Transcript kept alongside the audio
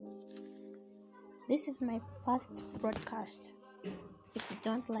This is my first broadcast. If you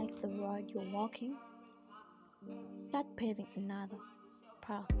don't like the road you're walking, start paving another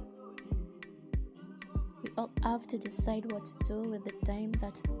path. We all have to decide what to do with the time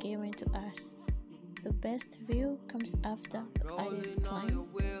that is given to us. The best view comes after the hardest climb.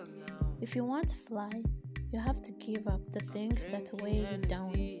 If you want to fly, you have to give up the things that weigh you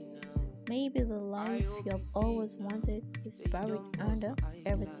down. Maybe the life you have always wanted is buried under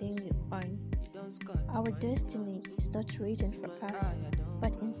everything you own. Our destiny is not written for us,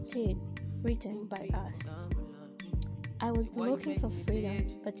 but instead written by us. I was looking for freedom,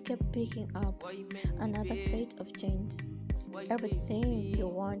 but kept picking up another set of chains. Everything you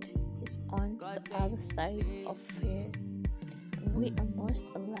want is on the other side of fear. And we are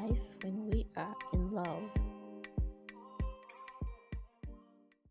most alive when we are in love.